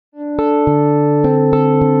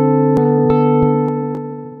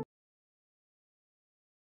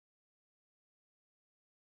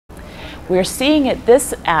We are seeing at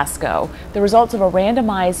this ASCO the results of a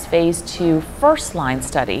randomized phase 2 first-line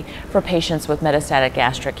study for patients with metastatic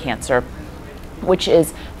gastric cancer, which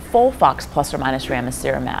is FOLFOX plus or minus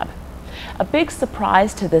Ramucirumab. A big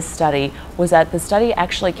surprise to this study was that the study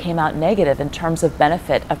actually came out negative in terms of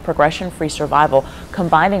benefit of progression-free survival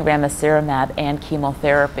combining Ramucirumab and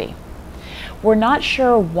chemotherapy. We're not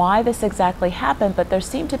sure why this exactly happened, but there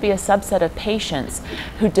seemed to be a subset of patients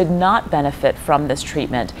who did not benefit from this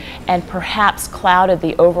treatment and perhaps clouded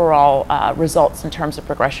the overall results in terms of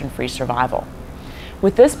progression-free survival.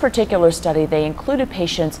 With this particular study, they included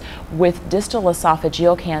patients with distal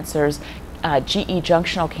esophageal cancers, GE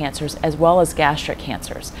junctional cancers, as well as gastric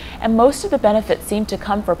cancers. And most of the benefit seemed to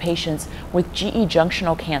come for patients with GE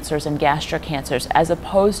junctional cancers and gastric cancers as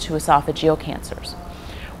opposed to esophageal cancers.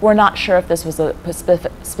 We're not sure if this was a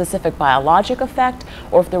specific biologic effect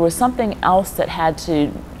or if there was something else that had to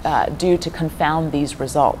do to confound these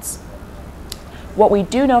results. What we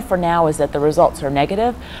do know for now is that the results are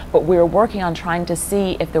negative, but we're working on trying to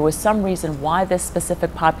see if there was some reason why this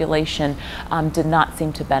specific population did not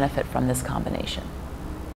seem to benefit from this combination.